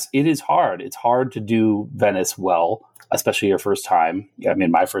 And yes, it is hard. It's hard to do Venice well, especially your first time. I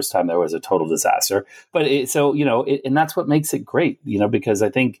mean, my first time there was a total disaster. But and that's what makes it great, because I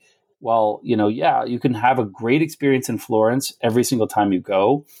think, you can have a great experience in Florence every single time you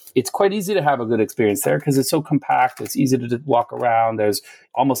go. It's quite easy to have a good experience there because it's so compact. It's easy to walk around. There's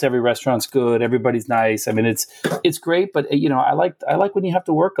almost every restaurant's good. Everybody's nice. I mean, it's great, but I like when you have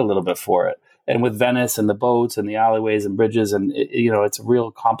to work a little bit for it. And with Venice and the boats and the alleyways and bridges, and it's a real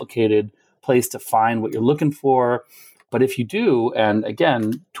complicated place to find what you're looking for. But if you do, and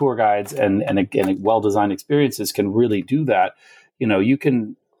again, tour guides and well-designed experiences can really do that, you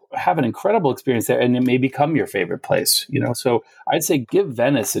can have an incredible experience there, and it may become your favorite place, So I'd say give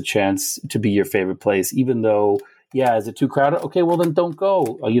Venice a chance to be your favorite place, even though, is it too crowded? Okay, well then don't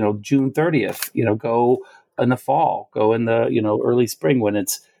go, June 30th, go in the fall, go in the, early spring when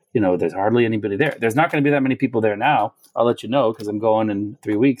it's, there's hardly anybody there. There's not going to be that many people there now. I'll let you know because I'm going in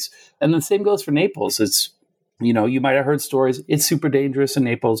 3 weeks. And the same goes for Naples. You might have heard stories. It's super dangerous in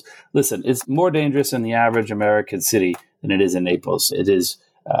Naples. Listen, it's more dangerous in the average American city than it is in Naples. It is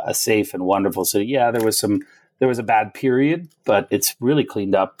a safe and wonderful city. Yeah, there was a bad period, but it's really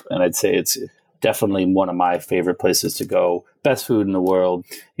cleaned up. And I'd say it's definitely one of my favorite places to go. Best food in the world,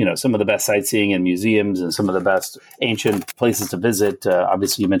 some of the best sightseeing and museums and some of the best ancient places to visit.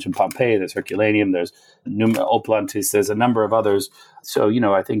 Obviously, you mentioned Pompeii, there's Herculaneum, there's Oplantis, there's a number of others. So,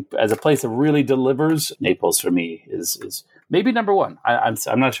 I think as a place that really delivers, Naples for me is maybe number one.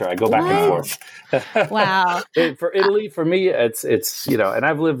 I'm not sure. I go back and forth. Wow. For Italy, for me, it's and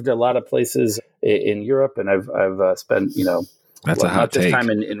I've lived a lot of places in Europe, and I've spent, that's a hot not take. just time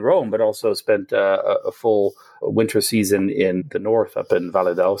in Rome, but also spent a full winter season in the north, up in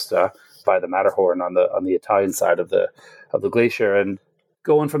Valle d'Aosta by the Matterhorn on the Italian side of the glacier. And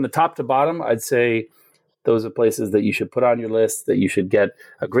going from the top to bottom, I'd say those are places that you should put on your list, that you should get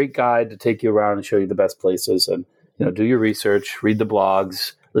a great guide to take you around and show you the best places. And do your research, read the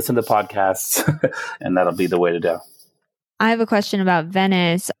blogs, listen to podcasts, and that'll be the way to go. I have a question about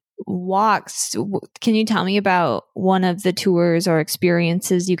Venice. Walks. Can you tell me about one of the tours or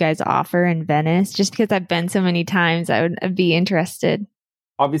experiences you guys offer in Venice? Just because I've been so many times, I would be interested.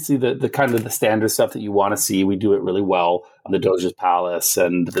 Obviously, the kind of the standard stuff that you want to see, we do it really well. The Doge's Palace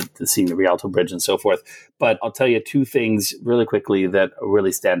and seeing the Rialto Bridge and so forth. But I'll tell you two things really quickly that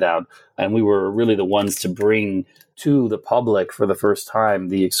really stand out. And we were really the ones to bring to the public for the first time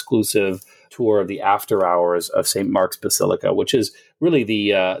the exclusive tour of the after hours of St. Mark's Basilica, which is really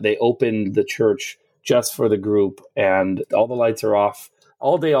they opened the church just for the group, and all the lights are off.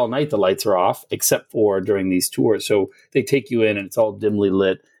 All day, all night, the lights are off, except for during these tours. So they take you in and it's all dimly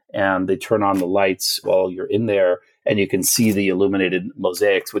lit, and they turn on the lights while you're in there, and you can see the illuminated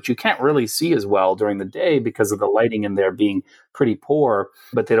mosaics, which you can't really see as well during the day because of the lighting in there being pretty poor,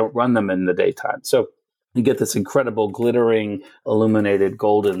 but they don't run them in the daytime. So you get this incredible glittering, illuminated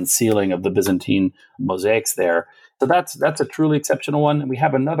golden ceiling of the Byzantine mosaics there. So that's a truly exceptional one. And we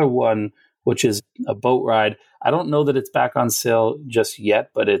have another one, which is a boat ride. I don't know that it's back on sale just yet,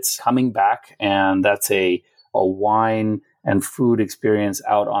 but it's coming back. And that's a wine and food experience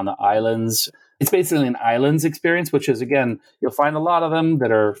out on the islands. It's basically an islands experience, which is, again, you'll find a lot of them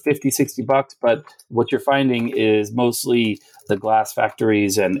that are $50, $60, but what you're finding is mostly the glass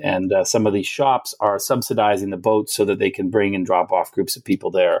factories and some of these shops are subsidizing the boats so that they can bring and drop off groups of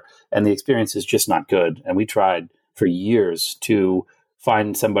people there. And the experience is just not good. And we tried for years to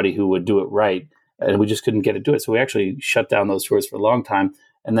find somebody who would do it right, and we just couldn't get it to do it. So we actually shut down those tours for a long time.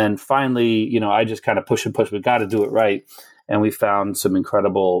 And then finally, I just kind of push. We've got to do it right. And we found some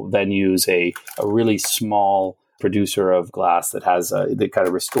incredible venues, a really small producer of glass that has they kind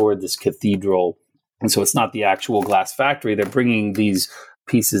of restored this cathedral. And so it's not the actual glass factory. They're bringing these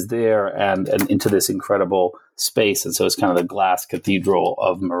pieces there and into this incredible space. And so it's kind of the glass cathedral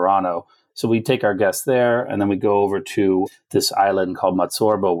of Murano. So we take our guests there, and then we go over to this island called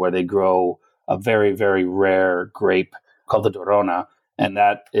Mazzorbo, where they grow a very, very rare grape called the Dorona. And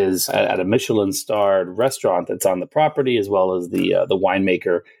that is at a Michelin-starred restaurant that's on the property, as well as the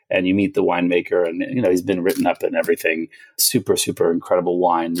winemaker. And you meet the winemaker, and he's been written up in everything. Super, super incredible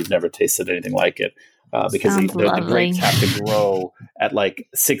wine. You've never tasted anything like it because the grapes have to grow at like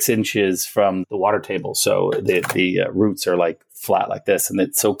 6 inches from the water table. So the roots are like flat like this, and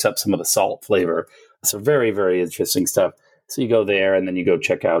it soaks up some of the salt flavor. So very, very interesting stuff. So you go there, and then you go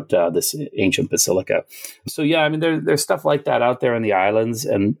check out this ancient basilica. So yeah, I mean, there's stuff like that out there in the islands,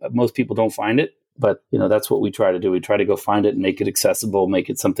 and most people don't find it. But that's what we try to do. We try to go find it and make it accessible, make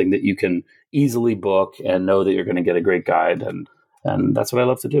it something that you can easily book and know that you're going to get a great guide, and that's what I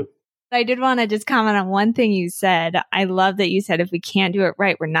love to do. I did want to just comment on one thing you said. I love that you said if we can't do it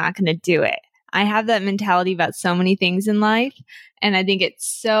right, we're not going to do it. I have that mentality about so many things in life, and I think it's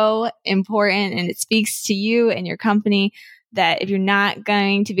so important, and it speaks to you and your company that if you're not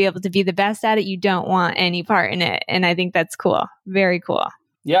going to be able to be the best at it, you don't want any part in it. And I think that's cool. Very cool.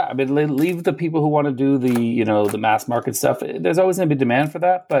 Yeah, I mean, leave the people who want to do the mass market stuff. There's always going to be demand for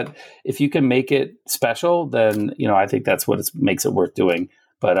that, but if you can make it special, then I think that's what makes it worth doing.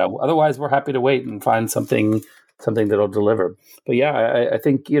 But otherwise, we're happy to wait and find something that'll deliver. But yeah, I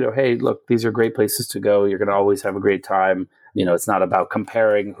think hey, look, these are great places to go. You're going to always have a great time. It's not about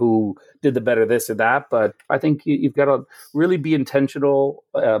comparing who did the better this or that, but I think you've got to really be intentional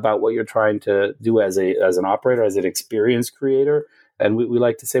about what you're trying to do as an operator, as an experience creator. And we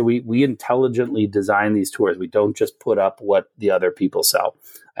like to say we intelligently design these tours. We don't just put up what the other people sell.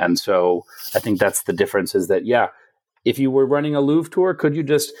 And so I think that's the difference is that, yeah, if you were running a Louvre tour, could you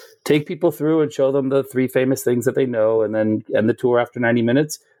just take people through and show them the 3 famous things that they know and then end the tour after 90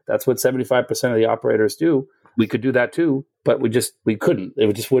 minutes? That's what 75% of the operators do. we could do that too, but we couldn't.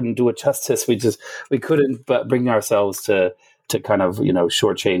 It just wouldn't do it justice. We couldn't but bring ourselves to kind of,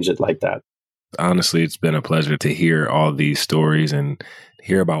 shortchange it like that. Honestly, it's been a pleasure to hear all these stories and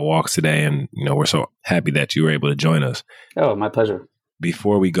hear about walks today. And, we're so happy that you were able to join us. Oh, my pleasure.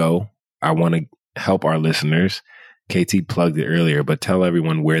 Before we go, I want to help our listeners. KT plugged it earlier, but tell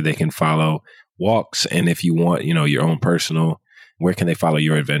everyone where they can follow walks. And if you want, your own personal, where can they follow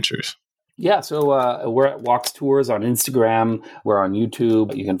your adventures? Yeah, so we're at Walks Tours on Instagram. We're on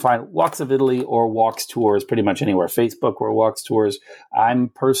YouTube. You can find Walks of Italy or Walks Tours pretty much anywhere. Facebook, we're Walks Tours. I'm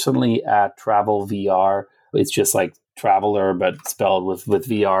personally at Travel VR. It's just like Traveler, but spelled with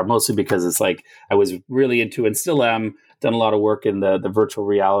VR, mostly because it's like I was really into and still am. Done a lot of work in the virtual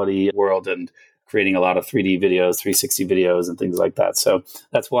reality world and creating a lot of 3D videos, 360 videos and things like that. So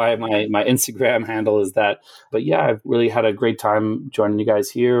that's why my Instagram handle is that. But yeah, I've really had a great time joining you guys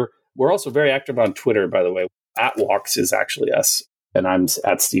here. We're also very active on Twitter, by the way. At Walks is actually us. And I'm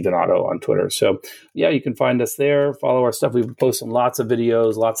at Stephen Otto on Twitter. So yeah, you can find us there. Follow our stuff. We've posted lots of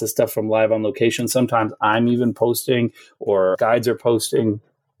videos, lots of stuff from Live on Location. Sometimes I'm even posting or guides are posting.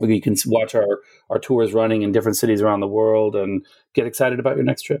 You can watch our tours running in different cities around the world and get excited about your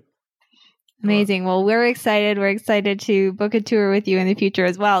next trip. Amazing. Well, we're excited. We're excited to book a tour with you in the future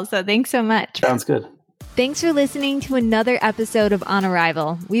as well. So thanks so much. Sounds good. Thanks for listening to another episode of On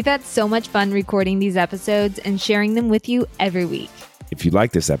Arrival. We've had so much fun recording these episodes and sharing them with you every week. If you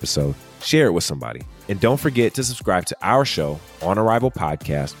like this episode, share it with somebody. And don't forget to subscribe to our show, On Arrival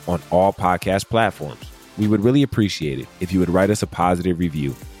Podcast, on all podcast platforms. We would really appreciate it if you would write us a positive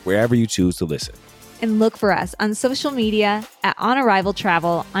review wherever you choose to listen. And look for us on social media at On Arrival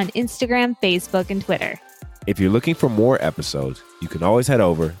Travel on Instagram, Facebook, and Twitter. If you're looking for more episodes, you can always head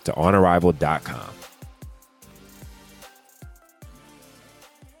over to onarrival.com.